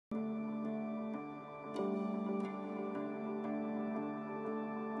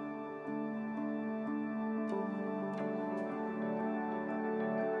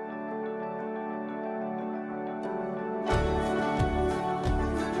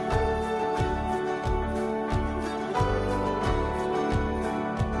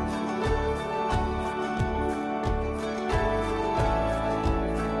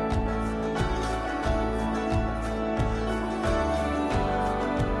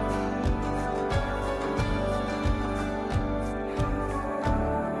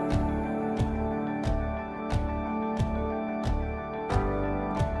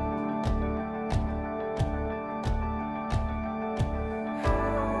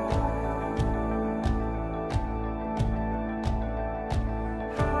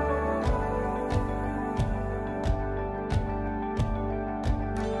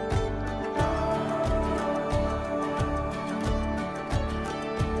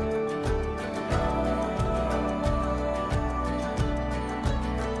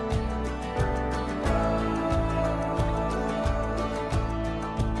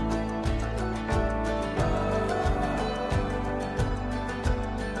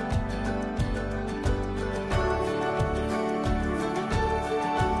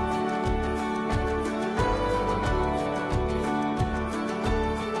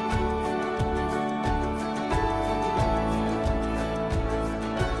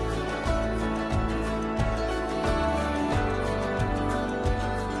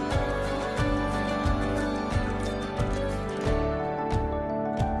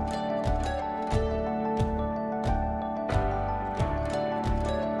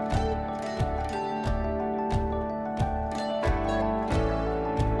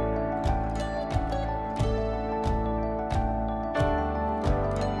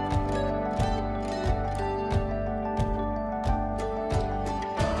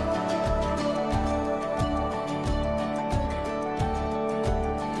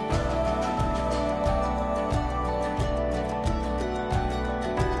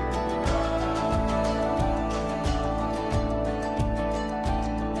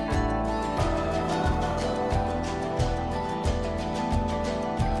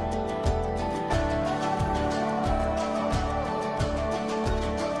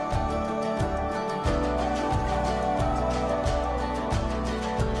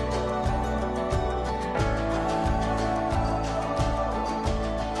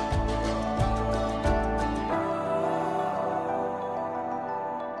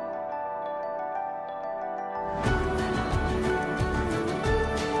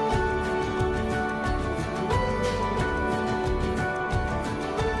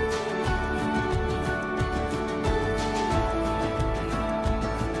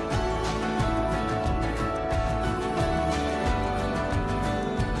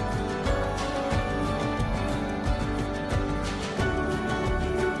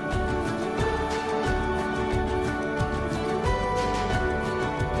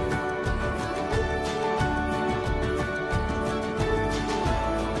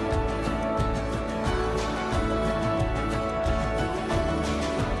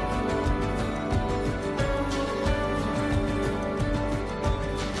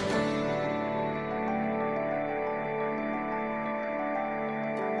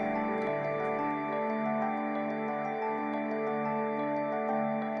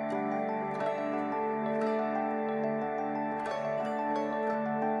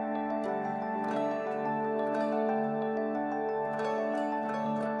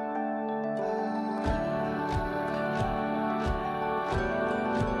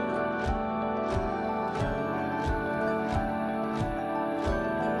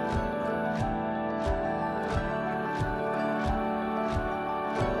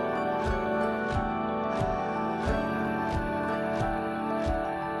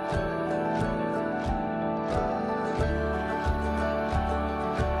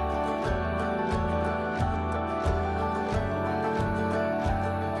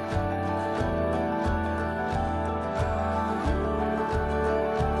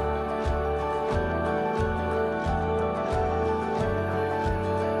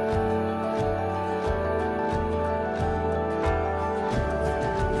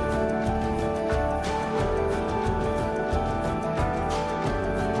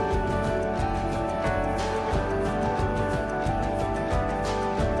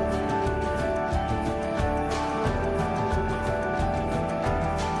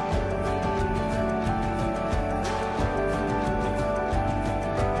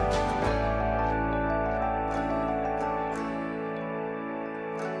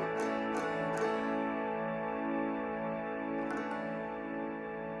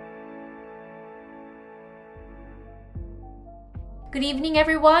Good evening,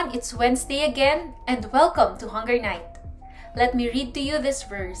 everyone. It's Wednesday again, and welcome to Hunger Night. Let me read to you this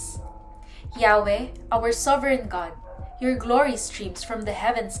verse. Yahweh, our sovereign God, your glory streams from the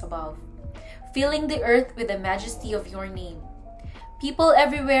heavens above, filling the earth with the majesty of your name. People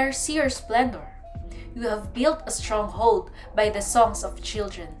everywhere see your splendor. You have built a stronghold by the songs of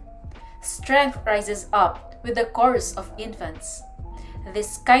children. Strength rises up with the chorus of infants.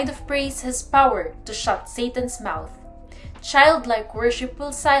 This kind of praise has power to shut Satan's mouth. Childlike worship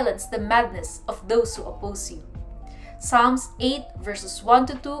will silence the madness of those who oppose you. Psalms 8 verses 1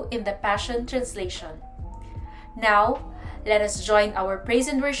 to 2 in the Passion Translation. Now, let us join our praise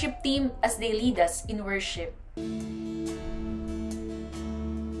and worship team as they lead us in worship.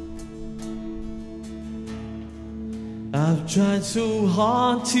 I've tried so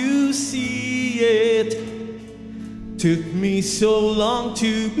hard to see it. Took me so long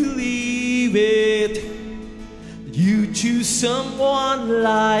to believe it. You choose someone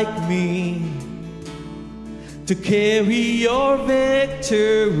like me to carry your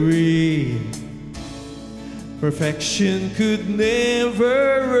victory. Perfection could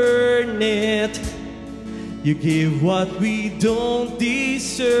never earn it. You give what we don't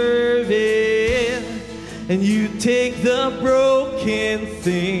deserve it. And you take the broken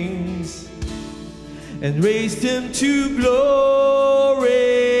things and raise them to glory.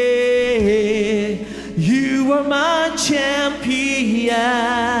 You are my champion.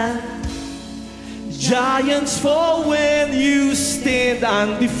 Giants fall when you stand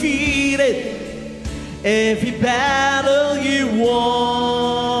undefeated. Every battle you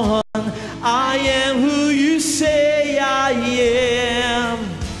won. I am who you say I am.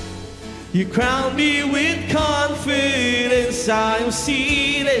 You crown me with confidence. I am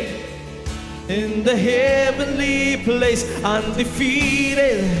seated in the heavenly place,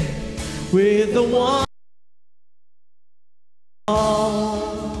 undefeated with the one.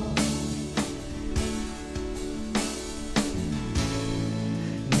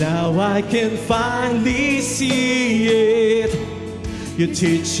 Now I can finally see it. You're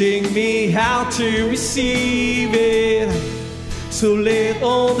teaching me how to receive it. So let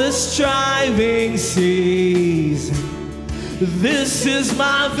all the striving cease. This is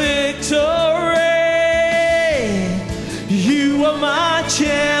my victory. You are my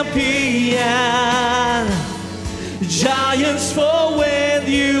champion. Giants fall when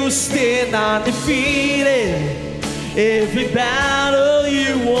you stand undefeated. Every battle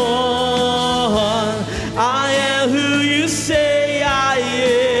you won. I am who you say I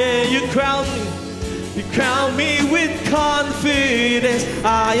am. You crown me with confidence.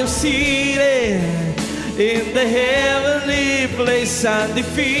 I am seated in the heavenly place,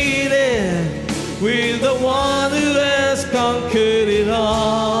 undefeated with the one who has conquered it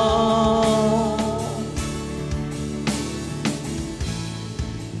all.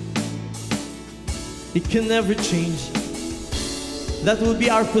 It can never change. That will be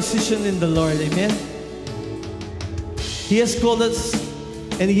our position in the Lord. Amen. He has called us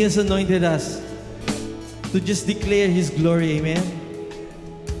and He has anointed us to just declare His glory. Amen.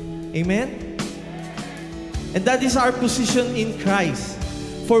 Amen. And that is our position in Christ.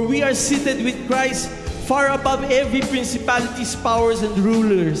 For we are seated with Christ far above every principalities, powers, and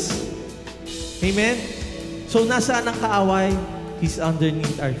rulers. Amen. So nasaan ang kaaway? He's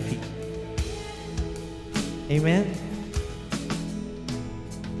underneath our feet. Amen.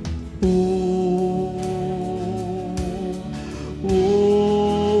 Oh, oh,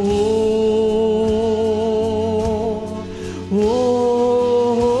 oh, oh,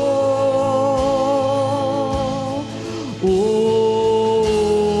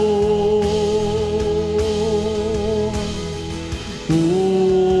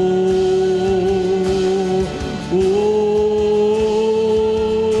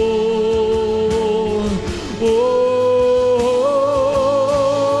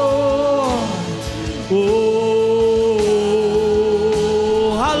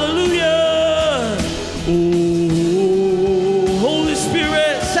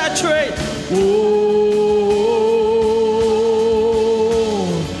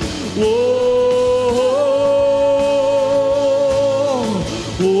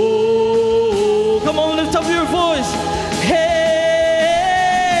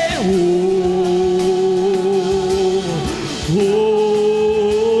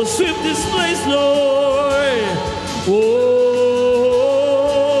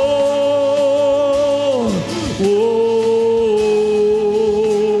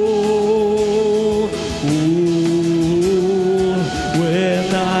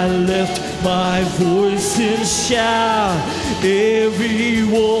 my voice and shout. Every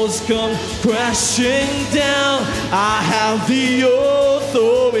wall walls come crashing down, I have the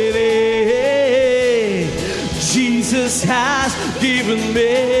authority Jesus has given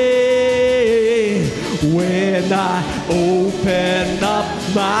me. When I open up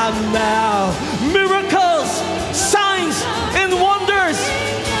my mouth, miracles, signs, and wonders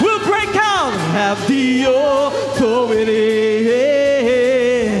will break out. Have the authority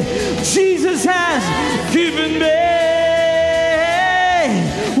Jesus has given me.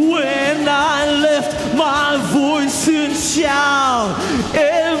 When I lift my voice and shout,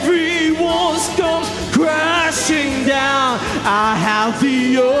 every wall comes crashing down. I have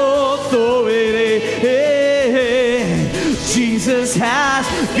the authority Jesus has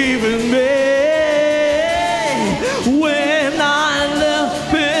given me. When I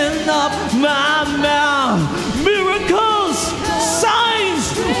open up my mouth, miracles,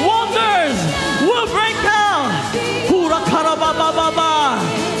 signs, wonders will break out.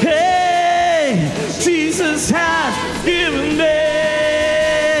 Hey, Jesus has given me.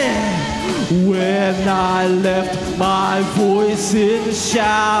 When I lift my voice and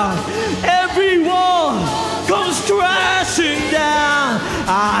shout, every wall comes crashing down.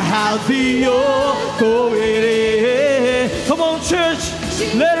 I have the authority. Come on, church,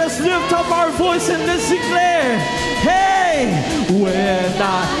 let us lift up our voice and let's declare, hey, when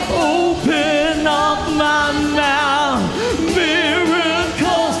I open up my mouth,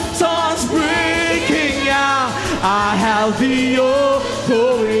 miracles starts breaking out. I have the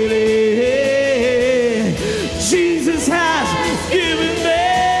authority Jesus has given me.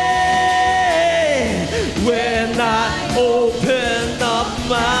 When I open up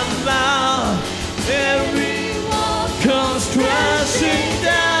my mouth, every wall comes crashing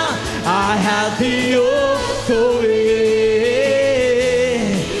down. I have the authority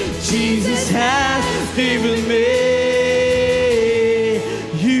Jesus has given me.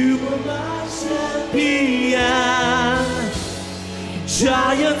 You are my champion.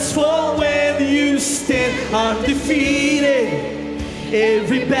 Giants fall when you stand undefeated.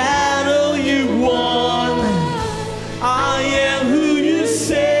 Every battle you won. I am who you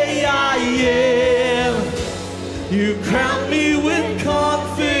say I am. You crown me with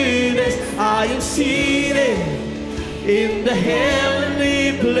confidence. I am seated in the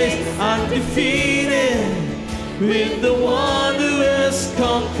heavenly place, undefeated, with the one who has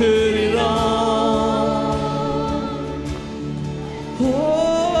conquered it all.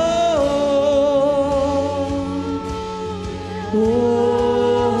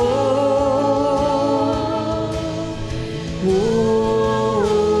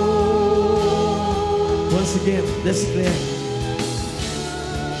 Once again, let's declare.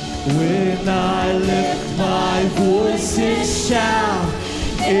 When I lift my voice and shout,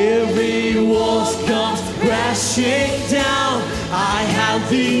 every wall comes crashing down. I have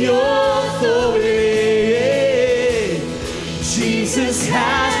the authority Jesus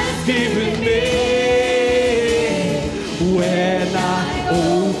has given me. When I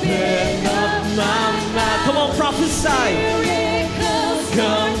open up my mouth, come on, prophesy.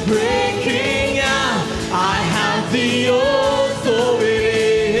 Come breaking out. I have the authority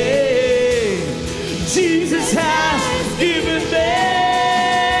Jesus has given me.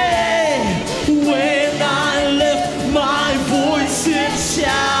 When I lift my voice and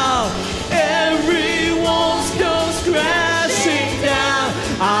shout, every wall comes crashing down.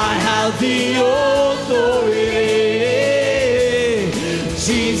 I have the authority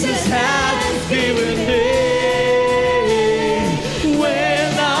Jesus has given me.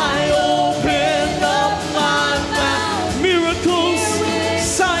 When I open up my mouth, miracles,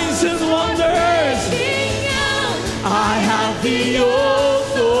 signs and wonders, I have the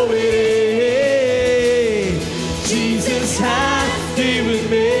authority Jesus has given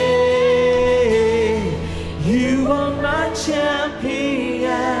me. You are my champion.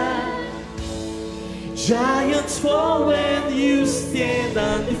 Giants fall when you stand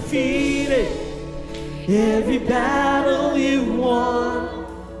undefeated. Every battle you won.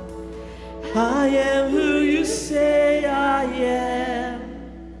 I am who you say I am.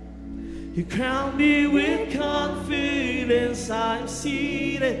 You crown me with confidence. I'm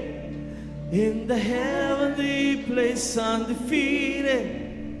seated in the heavenly place, undefeated.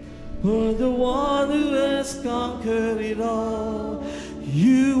 For the one who has conquered it all.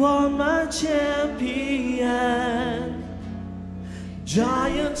 You are my champion.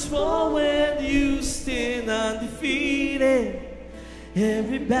 Giants fall when you stand undefeated.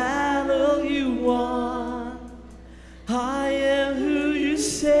 Every battle you won. I am who you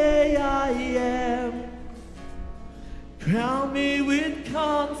say I am. Crown me with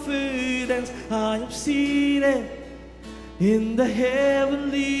confidence. I am seated in the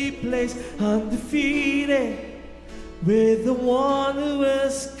heavenly place, undefeated, with the one who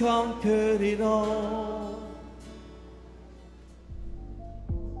has conquered it all.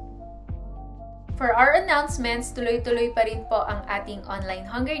 For our announcements, tuloy-tuloy pa rin po ang ating online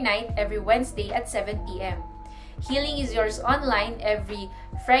Hunger Night every Wednesday at 7 p.m. Healing is Yours online every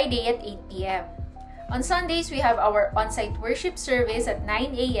Friday at 8 p.m. On Sundays, we have our on-site worship service at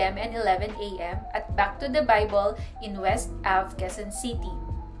 9 a.m. and 11 a.m. at Back to the Bible in West Ave, Quezon City.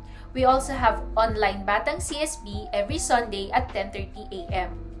 We also have online Batang CSB every Sunday at 10:30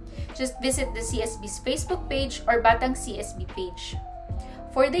 a.m. Just visit the CSB's Facebook page or Batang CSB page.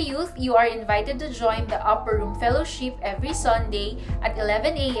 For the youth, you are invited to join the Upper Room Fellowship every Sunday at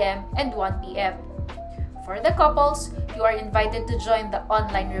 11 a.m. and 1 p.m. For the couples, you are invited to join the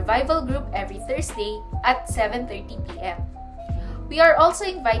online revival group every Thursday at 7:30 p.m. We are also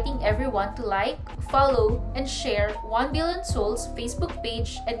inviting everyone to like, follow, and share 1 Billion Souls Facebook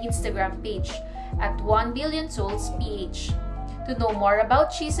page and Instagram page at 1 Billion Souls PH to know more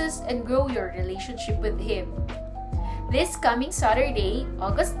about Jesus and grow your relationship with Him. This coming Saturday,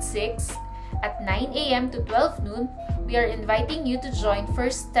 August 6, at 9 a.m. to 12 noon, we are inviting you to join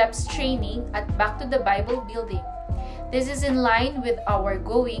First Steps training at Back to the Bible building. This is in line with our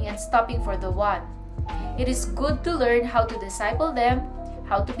Going and Stopping for the One. It is good to learn how to disciple them,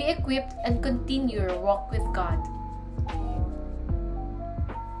 how to be equipped, and continue your walk with God.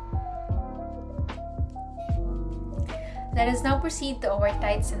 Let us now proceed to our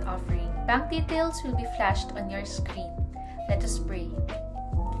tithes and offering. Bank details will be flashed on your screen. Let us pray.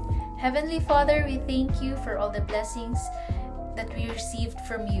 Heavenly Father, we thank you for all the blessings that we received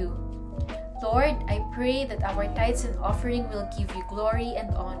from you. Lord, I pray that our tithes and offering will give you glory and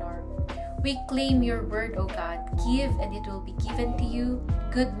honor. We claim your word, O God. Give and it will be given to you.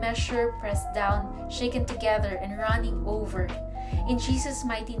 Good measure, pressed down, shaken together, and running over. In Jesus'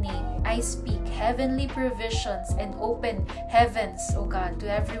 mighty name, I speak heavenly provisions and open heavens, O God,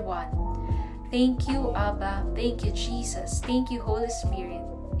 to everyone. Thank you, Abba. Thank you, Jesus. Thank you, Holy Spirit.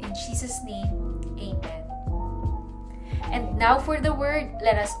 In Jesus' name, Amen. And now for the word,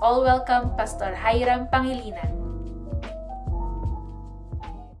 let us all welcome Pastor Hiram Pangilinan.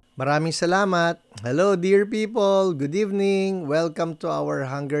 Maraming salamat. Hello dear people, good evening. Welcome to our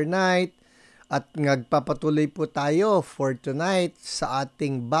Hunger Night. At nagpapatuloy po tayo for tonight sa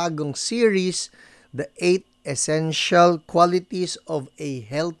ating bagong series, The 8 Essential Qualities of a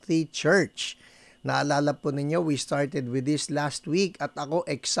Healthy Church. Naalala po ninyo, we started with this last week at ako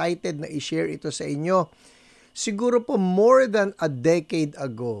excited na i-share ito sa inyo. Siguro po more than a decade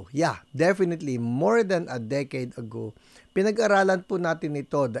ago, definitely more than a decade ago, pinag-aralan po natin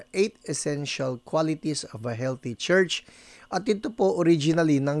ito, the 8 Essential Qualities of a Healthy Church. At ito po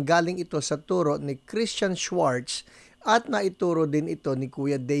originally, nanggaling ito sa turo ni Christian Schwartz at naituro din ito ni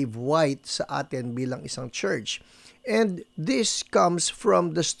Kuya Dave White sa atin bilang isang church. And this comes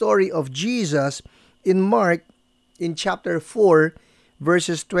from the story of Jesus in Mark in chapter 4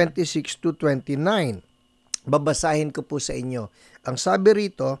 verses 26 to 29. Babasahin ko po sa inyo. Ang sabi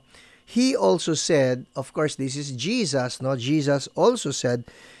rito, He also said, of course this is Jesus, no? Jesus also said,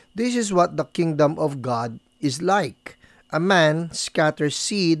 this is what the kingdom of God is like. A man scatters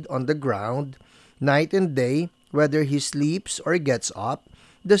seed on the ground, night and day, whether he sleeps or gets up,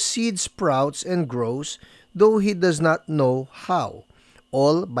 the seed sprouts and grows, though he does not know how.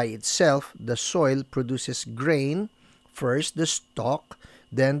 All by itself, the soil produces grain, first the stalk,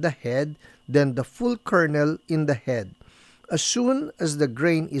 then the head, then the full kernel in the head. As soon as the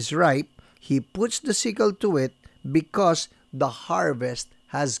grain is ripe, he puts the sickle to it because the harvest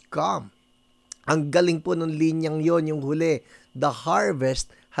has come. Ang galing po ng linyang yon, yung huli. The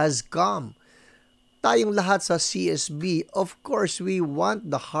harvest has come. Tayong lahat sa CSB, of course, we want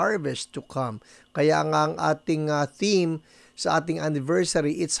the harvest to come. Kaya nga ang ating theme sa ating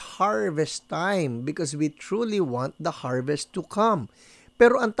anniversary, it's harvest time because we truly want the harvest to come.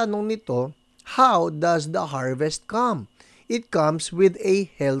 Pero ang tanong nito, how does the harvest come? It comes with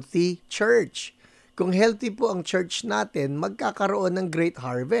a healthy church. Kung healthy po ang church natin, magkakaroon ng great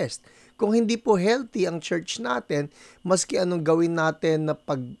harvest. Kung hindi po healthy ang church natin, maski anong gawin natin na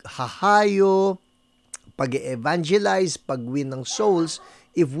paghahayo, pag-evangelize, pag-win ng souls,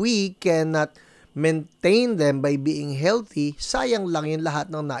 if we cannot maintain them by being healthy, sayang lang yung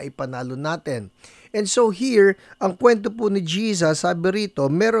lahat ng naipanalo natin. And so here, ang kwento po ni Jesus, sabi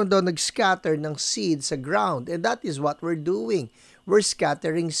rito, meron daw nag-scatter ng seeds sa ground. And that is what we're doing. We're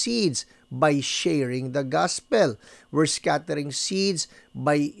scattering seeds by sharing the gospel. We're scattering seeds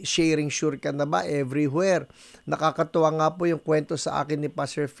by sharing sure ka na ba everywhere. Nakakatuwa nga po yung kwento sa akin ni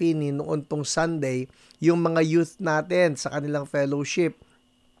Pastor Finney noon pong Sunday, yung mga youth natin sa kanilang fellowship.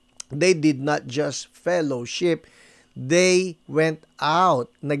 They did not just fellowship, they went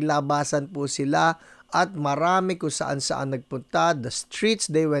out. Naglabasan po sila at marami kung saan-saan nagpunta. The streets,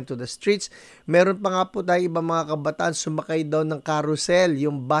 they went to the streets. Meron pa nga po tayo ibang mga kabataan sumakay daw ng carousel,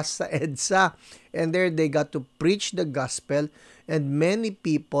 yung bus sa EDSA. And there they got to preach the gospel, and many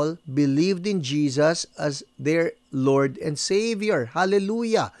people believed in Jesus as their Lord and Savior.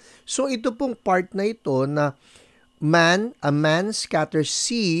 Hallelujah! So ito pong part na ito na a man scatters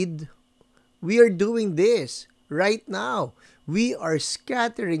seed. We are doing this right now. We are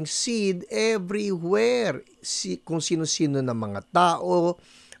scattering seed everywhere. Kung sino-sino na mga tao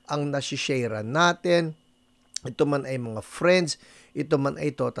ang nasishare natin. Ito man ay mga friends, ito man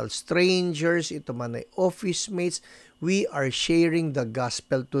ay total strangers, ito man ay office mates, we are sharing the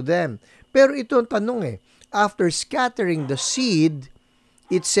gospel to them. Pero ito ang tanong after scattering the seed,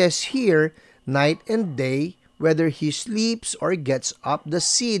 it says here, night and day, whether he sleeps or gets up, the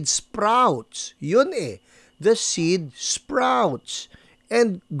seed sprouts. Yun the seed sprouts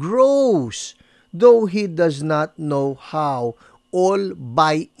and grows, though he does not know how. All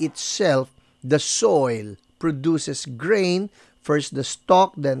by itself, the soil produces grain, first the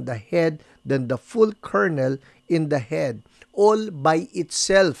stalk, then the head, then the full kernel in the head. All by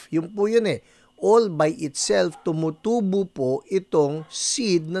itself. Yun po yun All by itself, tumutubo po itong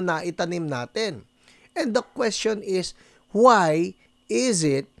seed na naitanim natin. And the question is, why is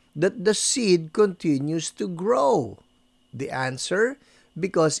it that the seed continues to grow? The answer,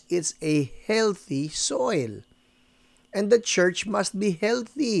 because it's a healthy soil. And the church must be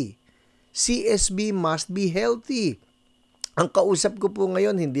healthy. CSB must be healthy. Ang kausap ko po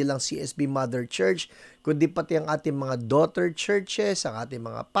ngayon, hindi lang CSB Mother Church, kundi pati ang ating mga daughter churches, ang ating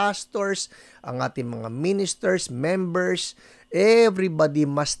mga pastors, ang ating mga ministers, members. Everybody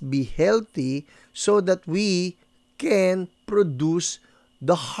must be healthy so that we can produce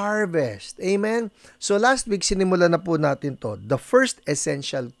the harvest. Amen? So last week, sinimulan na po natin to. The first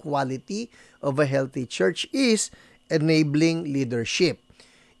essential quality of a healthy church is enabling leadership.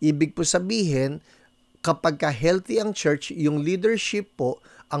 Ibig po sabihin, kapag healthy ang church, yung leadership po,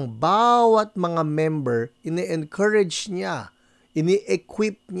 ang bawat mga member, ini-encourage niya,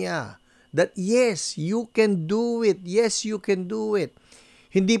 ini-equip niya, that yes, you can do it. Yes, you can do it.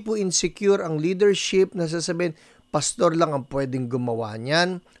 Hindi po insecure ang leadership na sasabihin, pastor lang ang pwedeng gumawa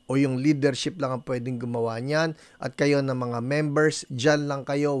niyan o yung leadership lang ang pwedeng gumawa niyan at kayo na mga members, dyan lang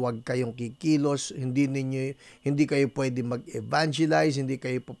kayo, wag kayong kikilos, hindi kayo pwedeng mag-evangelize, hindi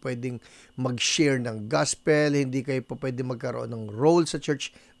kayo po pwedeng mag-share ng gospel, hindi kayo po pwedeng magkaroon ng role sa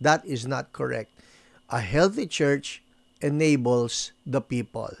church. That is not correct. A healthy church enables the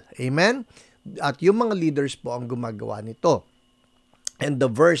people. Amen? At yung mga leaders po ang gumagawa nito. And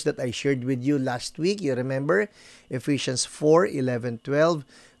the verse that I shared with you last week, you remember, Ephesians 4:11-12,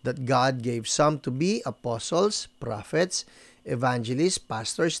 that God gave some to be apostles, prophets, evangelists,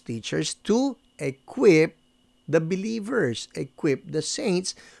 pastors, teachers, to equip the believers, equip the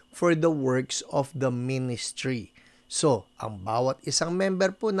saints for the works of the ministry. So, ang bawat isang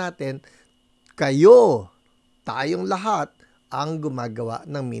member po natin, tayong lahat, ang gumagawa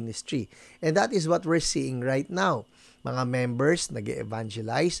ng ministry. And that is what we're seeing right now. Mga members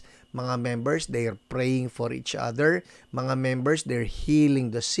nag-evangelize, mga members they're praying for each other, mga members they're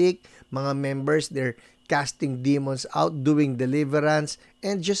healing the sick, mga members they're casting demons out, doing deliverance,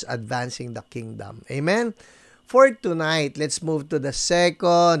 and just advancing the kingdom. Amen? For tonight, let's move to the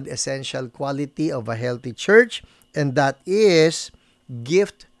second essential quality of a healthy church, and that is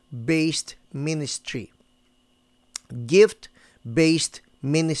gift-based ministry. Gift-based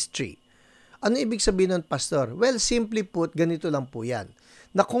ministry. Ano ibig sabihin nun, Pastor? Well, simply put, ganito lang po yan.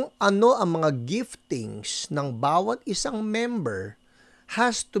 Na kung ano ang mga giftings ng bawat isang member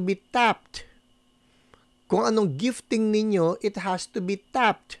has to be tapped. Kung anong gifting ninyo, it has to be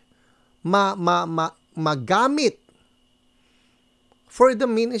tapped. Magamit for the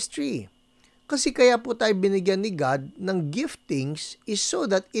ministry. Kasi kaya po tayo binigyan ni God ng giftings is so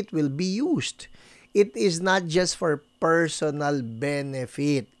that it will be used. It is not just for personal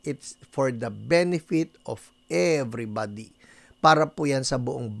benefit. It's for the benefit of everybody. Para po yan sa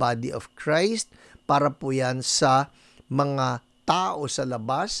buong body of Christ. Para po yan sa mga tao sa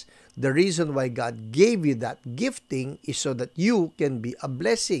labas. The reason why God gave you that gifting is so that you can be a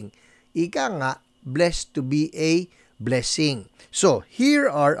blessing. Ika nga, blessed to be a blessing. So,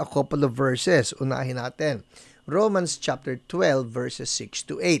 here are a couple of verses. Unahin natin. Romans chapter 12 verses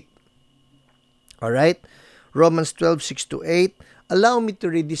 6-8. Alright? Romans 12:6-8. Allow me to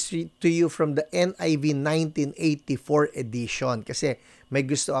read this to you from the NIV 1984 edition kasi may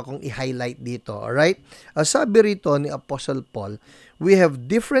gusto akong i-highlight dito. Alright? Sabi rito ni Apostle Paul, we have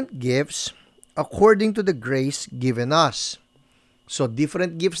different gifts according to the grace given us. So,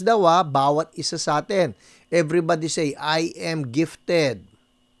 different gifts daw bawat isa sa atin. Everybody say, I am gifted.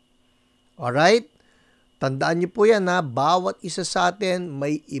 Alright? Tandaan niyo po yan bawat isa sa atin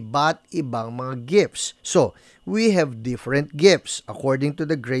may iba't ibang mga gifts. So, we have different gifts according to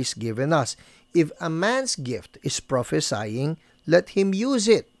the grace given us. If a man's gift is prophesying, let him use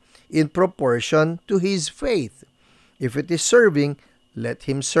it in proportion to his faith. If it is serving, let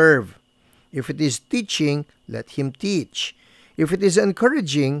him serve. If it is teaching, let him teach. If it is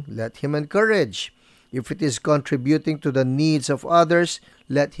encouraging, let him encourage. If it is contributing to the needs of others,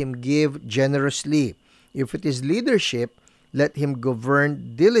 let him give generously. If it is leadership, let him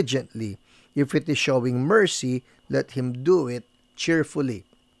govern diligently. If it is showing mercy, let him do it cheerfully.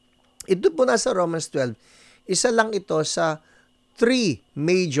 Ito po nasa Romans 12. Isa lang ito sa 3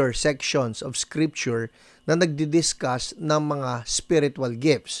 major sections of Scripture na nagdi-discuss ng mga spiritual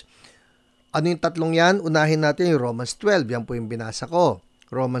gifts. Ano yung tatlong yan? Unahin natin yung Romans 12. Yan po yung binasa ko.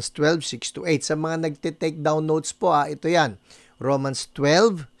 Romans 12:6-8. Sa mga nagte-take down notes po, ito yan. Romans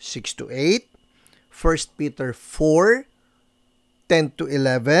 12:6-8. 1 Peter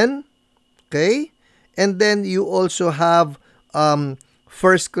 4:10-11. Okay? And then you also have 1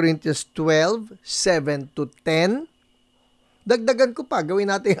 Corinthians 12:7-10. Dagdagan ko pa, gawin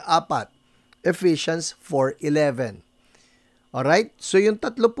natin 4. Ephesians 4:11. Alright? So yung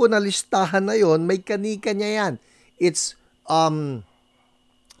tatlo po na listahan na yon, may kani-kanya yan. It's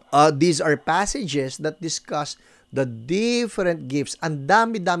these are passages that discuss the different gifts. Ang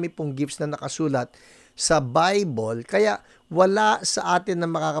dami-dami pong gifts na nakasulat sa Bible. Kaya wala sa atin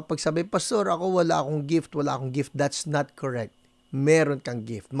na makakapagsabi, Pastor, ako wala akong gift. That's not correct. Meron kang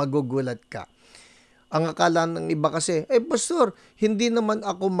gift. Magugulat ka. Ang akala ng iba kasi, Pastor, hindi naman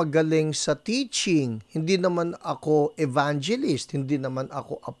ako magaling sa teaching. Hindi naman ako evangelist. Hindi naman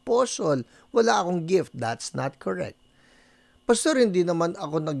ako apostle. Wala akong gift. That's not correct. Pastor, hindi naman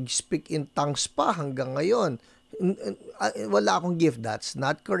ako nag-speak in tongues pa hanggang ngayon. Wala akong gift. That's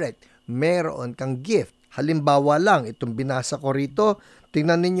not correct. Meron kang gift. Halimbawa lang, itong binasa ko rito,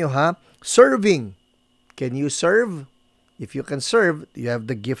 tingnan ninyo serving. Can you serve? If you can serve, you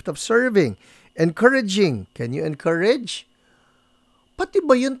have the gift of serving. Encouraging. Can you encourage? Pati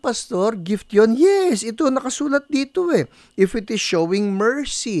ba yun, Pastor? Gift yun? Yes, ito nakasulat dito If it is showing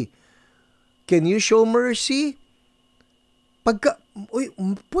mercy, can you show mercy?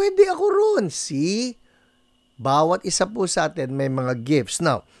 Pwede ako ron. See? Bawat isa po sa atin may mga gifts.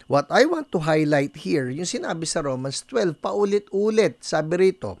 Now, what I want to highlight here, yung sinabi sa Romans 12, paulit-ulit. Sabi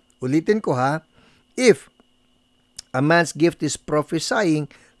rito, ulitin ko if a man's gift is prophesying,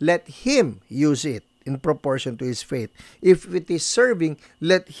 let him use it in proportion to his faith. If it is serving,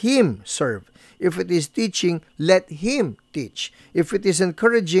 let him serve. If it is teaching, let him teach. If it is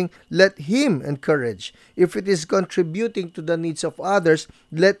encouraging, let him encourage. If it is contributing to the needs of others,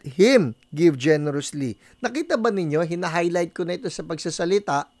 let him give generously. Nakita ba ninyo, hina-highlight ko na ito sa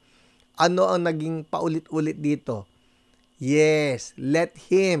pagsasalita, ano ang naging paulit-ulit dito? Yes, let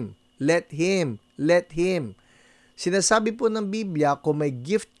him, let him, let him. Sinasabi po ng Biblia, kung may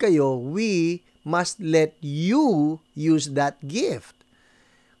gift kayo, we must let you use that gift.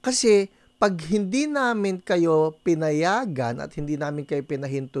 Kasi, pag hindi namin kayo pinayagan at hindi namin kayo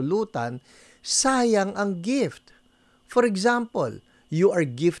pinahintulutan, sayang ang gift. For example, you are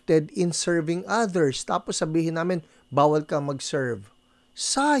gifted in serving others. Tapos sabihin namin, bawal ka mag-serve.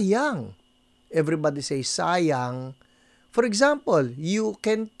 Sayang. Everybody say, sayang. For example, you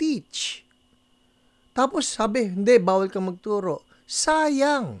can teach. Tapos sabi, hindi, bawal ka magturo.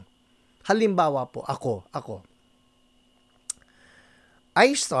 Sayang. Halimbawa po, ako.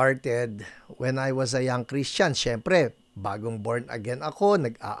 I started when I was a young Christian. Siyempre, bagong born again ako,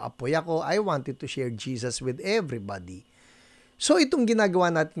 nag-aapoy ako. I wanted to share Jesus with everybody. So, itong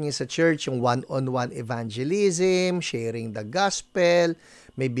ginagawa natin sa church, yung one-on-one evangelism, sharing the gospel,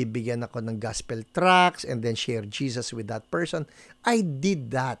 may bibigyan ako ng gospel tracts, and then share Jesus with that person. I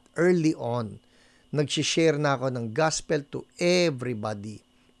did that early on. Nag-share na ako ng gospel to everybody.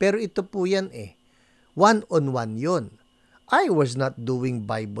 Pero ito po yan one-on-one yun. I was not doing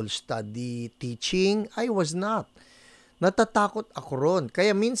Bible study, teaching. I was not. Natatakot ako ron.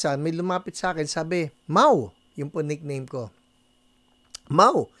 Kaya minsan, may lumapit sa akin, sabi, Mau, yung po nickname ko.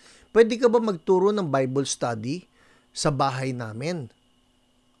 Mau, pwede ka ba magturo ng Bible study sa bahay namin?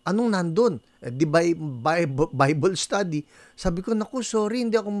 Anong nandun? Di ba Bible study? Sabi ko, naku, sorry,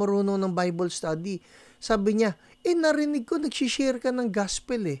 hindi ako marunong ng Bible study. Sabi niya, narinig ko, nagsishare ka ng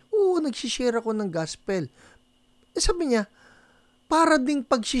gospel eh. Oo, nagsishare ako ng gospel. Sabi niya, para ding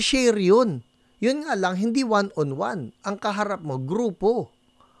pagsishare yun. Yun nga lang, hindi one-on-one. Ang kaharap mo, grupo.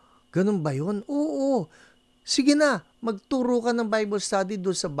 Ganun ba yun? Oo. Sige na, magturo ka ng Bible study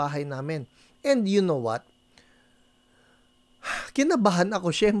doon sa bahay namin. And you know what? Kinabahan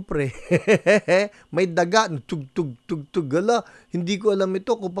ako, syempre. May daga, tug-tug-tug-tug. Hindi ko alam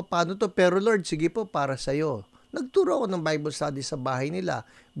ito kung paano to. Pero Lord, sige po, para sa'yo. Nagturo ako ng Bible study sa bahay nila.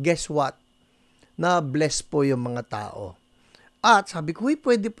 Guess what? Na-bless po yung mga tao. At sabi ko,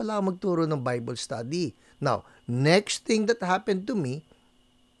 pwede pala magturo ng Bible study. Now, next thing that happened to me,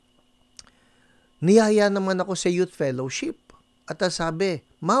 niyaya naman ako sa youth fellowship. At sabi,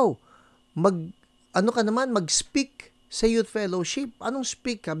 Mau, mag-speak sa youth fellowship. Anong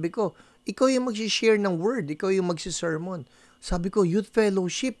speak? Sabi ko, ikaw yung mag-share ng word, ikaw yung magsisermon. Sabi ko, youth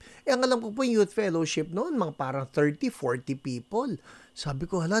fellowship. Ang alam ko po yung youth fellowship noon, mga parang 30, 40 people. Sabi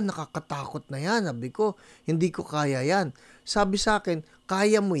ko, nakakatakot na yan. Sabi ko, hindi ko kaya yan. Sabi sa akin,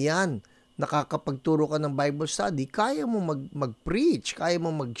 kaya mo yan. Nakakapagturo ka ng Bible study, kaya mo mag-preach, kaya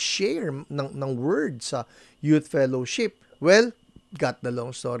mo mag-share ng word sa youth fellowship. Well, got the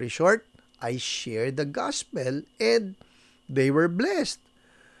long story short, I shared the gospel and they were blessed.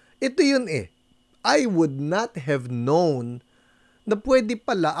 Ito yun eh. I would not have known na pwede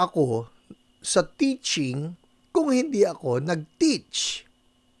pala ako sa teaching kung hindi ako nag-teach.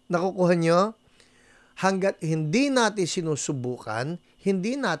 Nakukuha nyo? Hanggat hindi natin sinusubukan,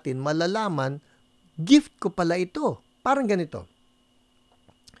 hindi natin malalaman, gift ko pala ito. Parang ganito.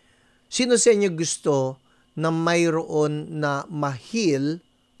 Sino sa inyo gusto na mayroon na ma-heal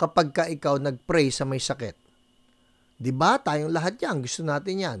kapag ka ikaw nag-pray sa may sakit? Diba? Tayong lahat yan. Gusto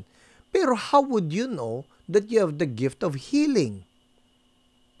natin yan. Pero how would you know that you have the gift of healing?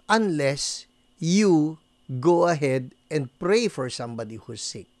 Unless you go ahead and pray for somebody who's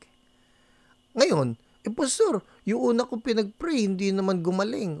sick. Ngayon, pastor, yung una ko pinag-pray, hindi naman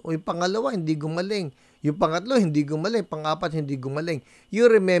gumaling. O yung pangalawa, hindi gumaling. Yung pangatlo, hindi gumaling. Pang-apat, hindi gumaling. You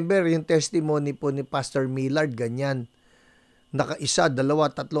remember yung testimony po ni Pastor Millard, ganyan. Naka-1, 2,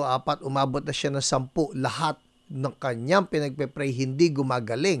 3, 4, umabot na siya ng 10. Lahat ng kanyang pinagpe-pray, hindi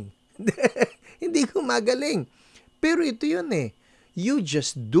gumagaling. Hindi gumagaling. Pero ito yun eh. You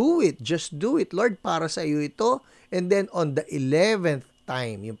just do it. Just do it. Lord, para sa iyo ito. And then on the 11th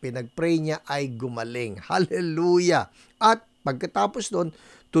time, yung pinag-pray niya ay gumaling. Hallelujah! At pagkatapos doon,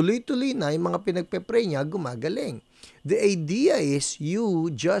 tuloy-tuloy na yung mga pinagpe-pray niya, gumagaling. The idea is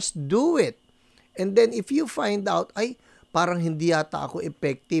you just do it. And then if you find out, parang hindi yata ako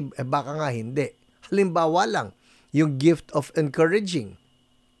effective, baka nga hindi. Halimbawa lang, yung gift of encouraging.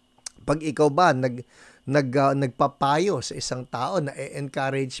 Pag ikaw ba nagpapayo sa isang tao,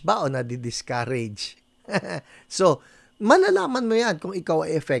 na-encourage ba o na-discourage? So, malalaman mo yan kung ikaw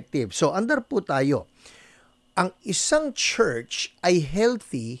ay effective. So, under po tayo. Ang isang church ay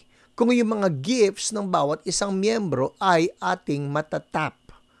healthy kung yung mga gifts ng bawat isang miyembro ay ating matatap,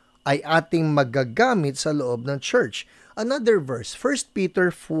 ay ating magagamit sa loob ng church. Another verse, 1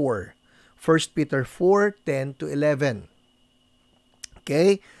 Peter 4. 1 Peter 4:10-11.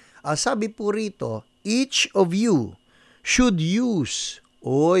 Okay? Sabi po rito, each of you should use.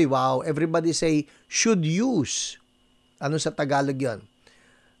 Wow, everybody say, should use. Ano sa Tagalog yon?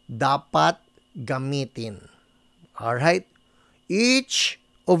 Dapat gamitin. Alright? Each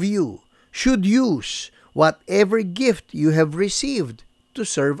of you should use whatever gift you have received to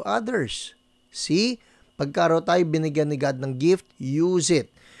serve others. See? Pagkaro tayo binigyan ni God ng gift, use it.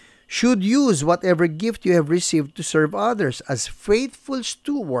 Should use whatever gift you have received to serve others as faithful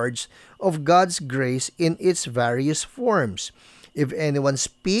stewards of God's grace in its various forms. If anyone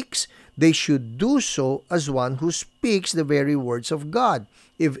speaks, they should do so as one who speaks the very words of God.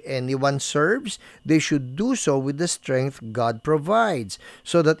 If anyone serves, they should do so with the strength God provides,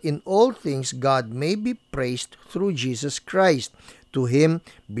 so that in all things God may be praised through Jesus Christ. To Him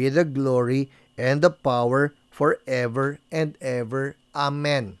be the glory and the power forever and ever.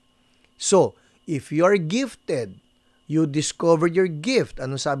 Amen. So, if you are gifted, you discovered your gift.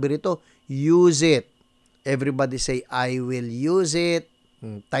 Ano sabi rito? Use it. Everybody say, I will use it.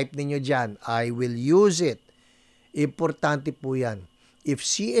 Type ninyo dyan, I will use it. Importante po yan. If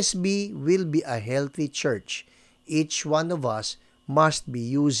CSB will be a healthy church, each one of us must be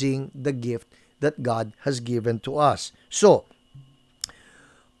using the gift that God has given to us. So,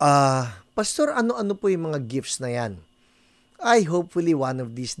 Pastor, ano-ano po yung mga gifts na yan? ay hopefully one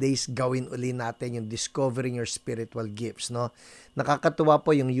of these days gawin uli natin yung discovering your spiritual gifts, no? Nakakatuwa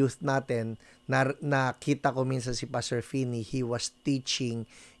po yung youth natin. Nakita ko minsan si Pastor Finney, he was teaching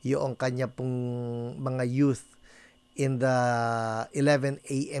yung kanya pong mga youth in the 11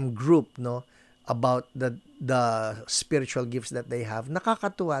 a.m. group, no? About the spiritual gifts that they have.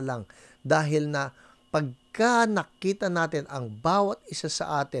 Nakakatuwa lang dahil na pagka nakita natin ang bawat isa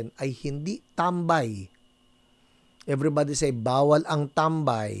sa atin ay hindi tambay. Everybody say, bawal ang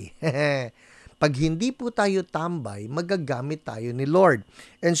tambay. Pag hindi po tayo tambay, magagamit tayo ni Lord.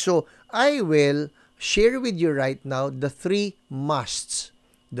 And so, I will share with you right now the three musts.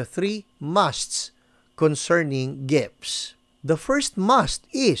 The three musts concerning gifts. The first must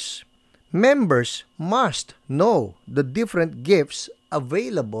is, members must know the different gifts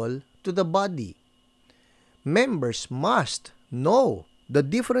available to the body. Members must know the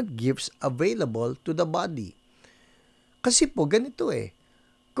different gifts available to the body. Kasi po, ganito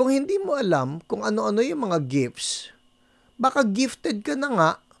kung hindi mo alam kung ano-ano yung mga gifts, baka gifted ka na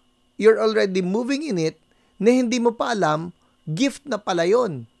nga, you're already moving in it, na hindi mo pa alam, gift na pala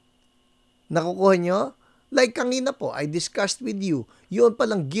yun. Nakukuha nyo? Like kanina po, I discussed with you, yun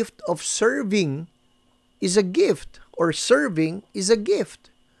palang gift of serving is a gift, or serving is a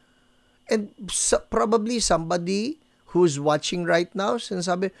gift. And probably somebody who's watching right now,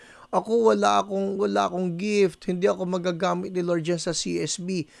 sinasabi, ako wala akong gift, hindi ako magagamit ni Lord dyan sa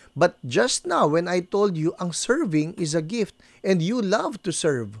CSB. But just now, when I told you, ang serving is a gift, and you love to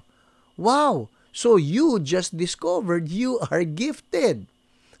serve. Wow! So you just discovered you are gifted.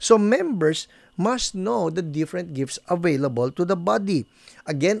 So members must know the different gifts available to the body.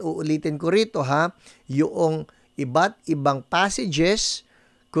 Again, uulitin ko rito yung iba't ibang passages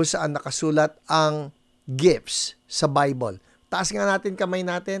kung saan nakasulat ang gifts sa Bible. Taas nga natin kamay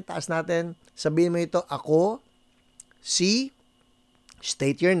natin, taas natin, sabihin mo ito, ako,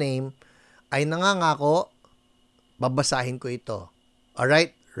 state your name, ay nangangako, babasahin ko ito.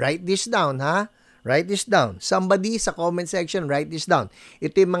 Alright? Write this down, Write this down. Somebody sa comment section, write this down.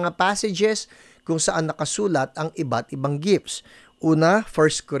 Ito yung mga passages kung saan nakasulat ang iba't ibang gifts. Una,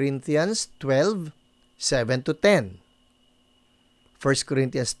 1 Corinthians 12, 7 to 10. 1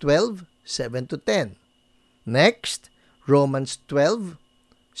 Corinthians 12, 7 to 10. Next, Romans 12,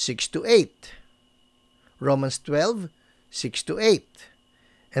 6 to 8. Romans 12, 6 to 8.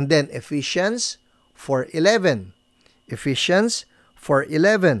 And then Ephesians 4:11. Ephesians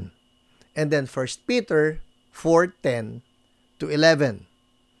 4:11. And then 1 Peter 4:10 to 11.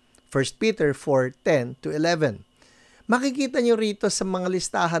 1 Peter 4:10 to 11. Makikita nyo rito sa mga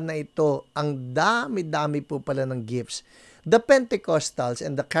listahan na ito, ang dami-dami po pala ng gifts. The Pentecostals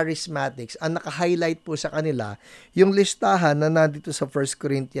and the Charismatics, ang naka-highlight po sa kanila, yung listahan na nandito sa 1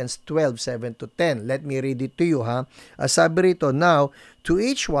 Corinthians 12, 7 to 10. Let me read it to you, Sabi rito, now, to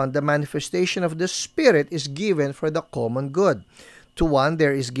each one, the manifestation of the Spirit is given for the common good. To one,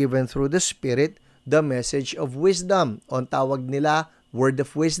 there is given through the Spirit the message of wisdom. On tawag nila, word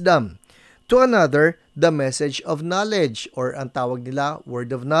of wisdom. To another, the message of knowledge, or ang tawag nila,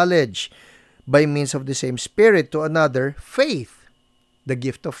 word of knowledge. By means of the same Spirit. To another, faith, the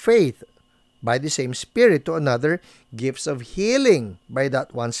gift of faith. By the same Spirit. To another, gifts of healing, by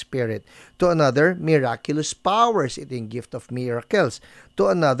that one Spirit. To another, miraculous powers, ito yung gift of miracles.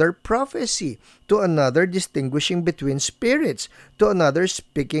 To another, prophecy. To another, distinguishing between spirits. To another,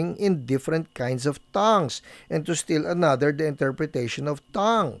 speaking in different kinds of tongues. And to still another, the interpretation of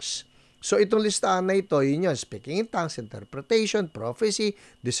tongues. So itong listahan na ito, yun yun, speaking in tongues, interpretation, prophecy,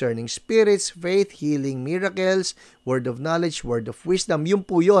 discerning spirits, faith, healing, miracles, word of knowledge, word of wisdom, yun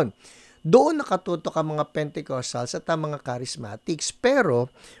po yun. Doon nakatutok ang mga Pentecostals at ang mga Charismatics. Pero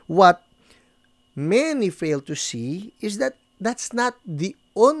what many fail to see is that that's not the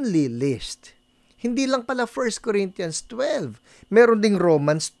only list. Hindi lang pala 1 Corinthians 12. Meron ding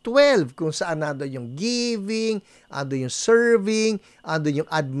Romans 12 kung saan ando yung giving, ando yung serving, ando yung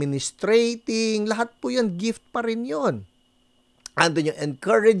administrating. Lahat po yan, gift pa rin yun. Ando yung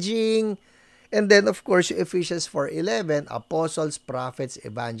encouraging. And then, of course, Ephesians 4:11, apostles, prophets,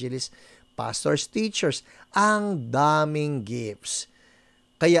 evangelists, pastors, teachers. Ang daming gifts.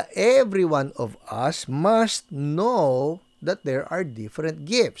 Kaya every one of us must know that there are different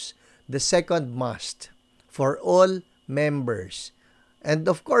gifts. The second must for all members. And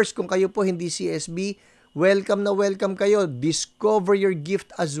of course, kung kayo po hindi CSB, welcome na welcome kayo. Discover your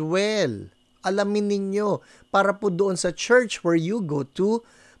gift as well. Alamin ninyo para po doon sa church where you go to,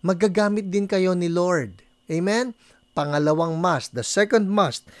 magagamit din kayo ni Lord. Amen? Pangalawang must, the second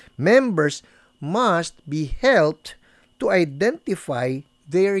must, members must be helped to identify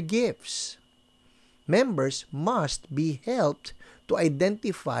their gifts. members must be helped to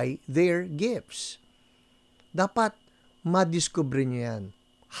identify their gifts. Dapat madiscover nyo yan.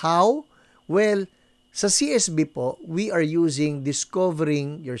 How? Well, sa CSB po, we are using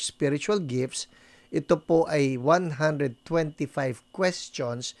Discovering Your Spiritual Gifts. Ito po ay 125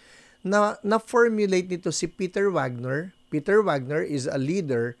 questions na formulate nito si Peter Wagner. Peter Wagner is a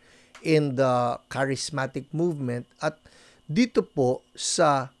leader in the charismatic movement at dito po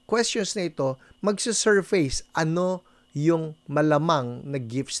sa questions na ito, magsa-surface ano yung malamang na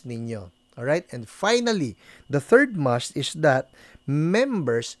gifts ninyo. Alright? And finally, the third must is that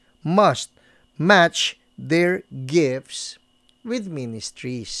members must match their gifts with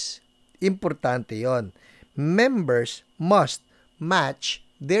ministries. Importante yon. Members must match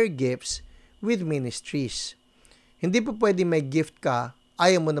their gifts with ministries. Hindi po pwede may gift ka,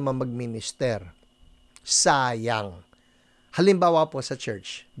 ayaw mo naman mag-minister. Sayang. Halimbawa po sa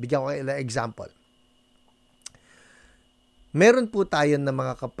church, bigyan ko kayo example. Meron po tayo ng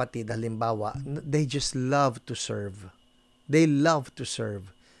mga kapatid, halimbawa, they just love to serve. They love to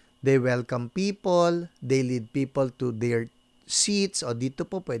serve. They welcome people, they lead people to their seats, o dito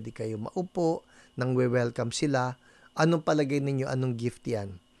po pwede kayo maupo, nang we-welcome sila. Anong palagay ninyo? Anong gift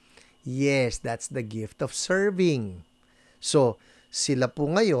yan? Yes, that's the gift of serving. So, sila po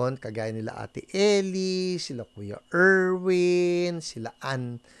ngayon, kagaya nila Ate Ellie, sila Kuya Erwin, sila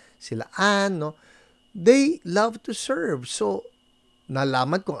Ann, no? They love to serve. So,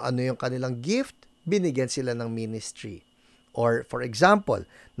 nalaman kung ano yung kanilang gift, binigyan sila ng ministry. Or, for example,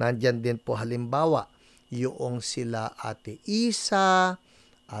 nandyan din po halimbawa, yung sila Ate Isa,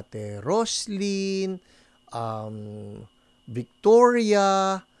 Ate Roslyn,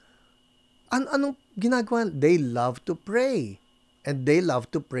 Victoria, anong ginagawa? They love to pray. And they love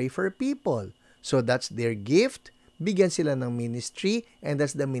to pray for people. So, that's their gift. Bigyan sila ng ministry, and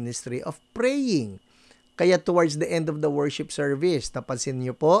that's the ministry of praying. Kaya towards the end of the worship service, napansin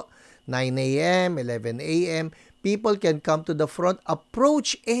niyo po, 9 a.m., 11 a.m., people can come to the front,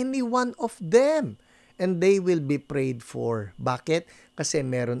 approach any one of them, and they will be prayed for. Bakit? Kasi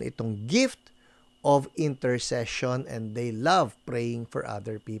meron itong gift of intercession, and they love praying for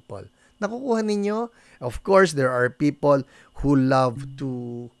other people. Nakukuha ninyo? Of course, there are people who love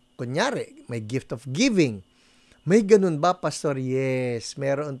to, kunyari, may gift of giving. May ganun ba, Pastor? Yes,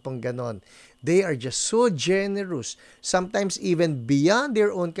 meron pong ganun. They are just so generous. Sometimes even beyond their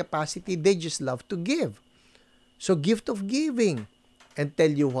own capacity, they just love to give. So, gift of giving. And tell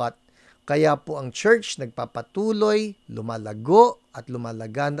you what, kaya po ang church nagpapatuloy, lumalago at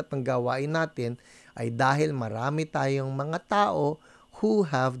lumalaganap ang gawain natin ay dahil marami tayong mga tao who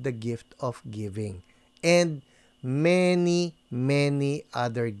have the gift of giving. And many, many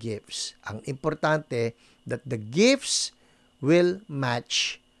other gifts. Ang importante, that the gifts will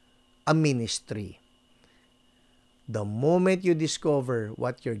match a ministry. The moment you discover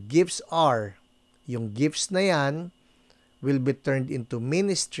what your gifts are, yung gifts na yan will be turned into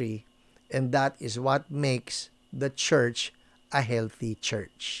ministry, and that is what makes the church a healthy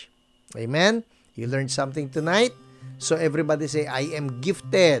church. Amen? You learned something tonight? So everybody say, I am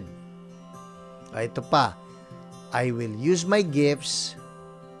gifted. Ito pa, I will use my gifts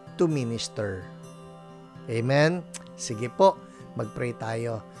to minister. Amen? Sige po, mag-pray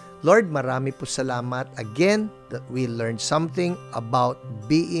tayo. Lord, marami po salamat again that we learned something about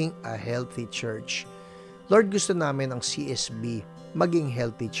being a healthy church. Lord, gusto namin ang CSB maging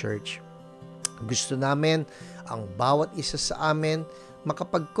healthy church. Gusto namin ang bawat isa sa amin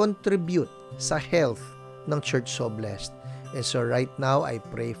makapag-contribute sa health ng Church So Blessed. And so right now, I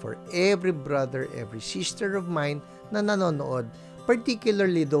pray for every brother, every sister of mine na nanonood,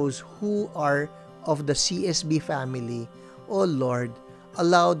 particularly those who are of the CSB family. Oh Lord,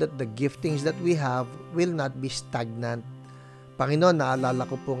 allow that the giftings that we have will not be stagnant. Panginoon, naalala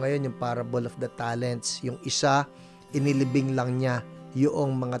ko po ngayon yung parable of the talents. Yung isa, inilibing lang niya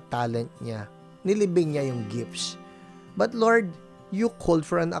yung mga talent niya. Nilibing niya yung gifts. But Lord, you called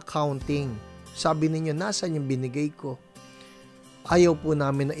for an accounting. Sabi ninyo, nasan yung binigay ko? Ayaw po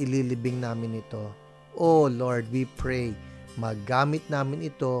namin na ililibing namin ito. Oh Lord, we pray, magamit namin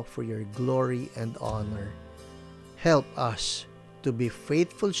ito for your glory and honor. Help us to be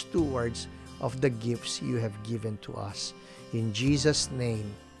faithful stewards of the gifts you have given to us. In Jesus' name.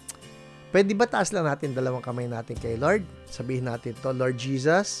 Pwede ba taas lang natin dalawang kamay natin kay Lord? Sabihin natin to, Lord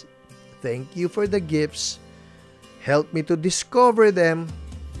Jesus, thank you for the gifts. Help me to discover them.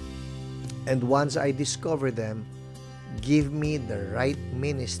 And once I discover them, give me the right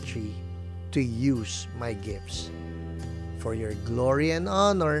ministry to use my gifts for your glory and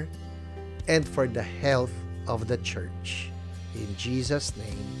honor and for the health of the church. In Jesus'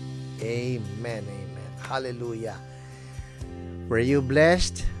 name, amen, amen. Hallelujah. Were you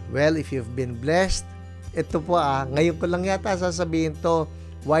blessed? Well, if you've been blessed, ito po ngayon ko lang yata sasabihin to,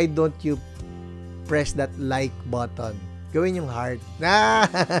 why don't you press that like button? Gawin yung heart.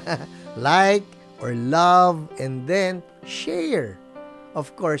 Like or love and then share.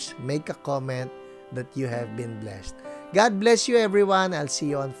 Of course, make a comment that you have been blessed. God bless you, everyone. I'll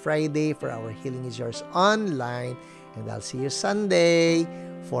see you on Friday for our Healing is Yours online. And I'll see you Sunday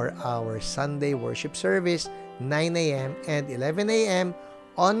for our Sunday worship service, 9 a.m. and 11 a.m.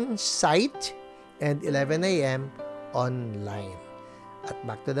 on site and 11 a.m. online. At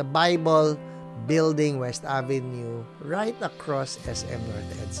Back to the Bible, Building West Avenue, right across SM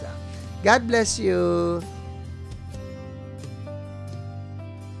North EDSA. God bless you.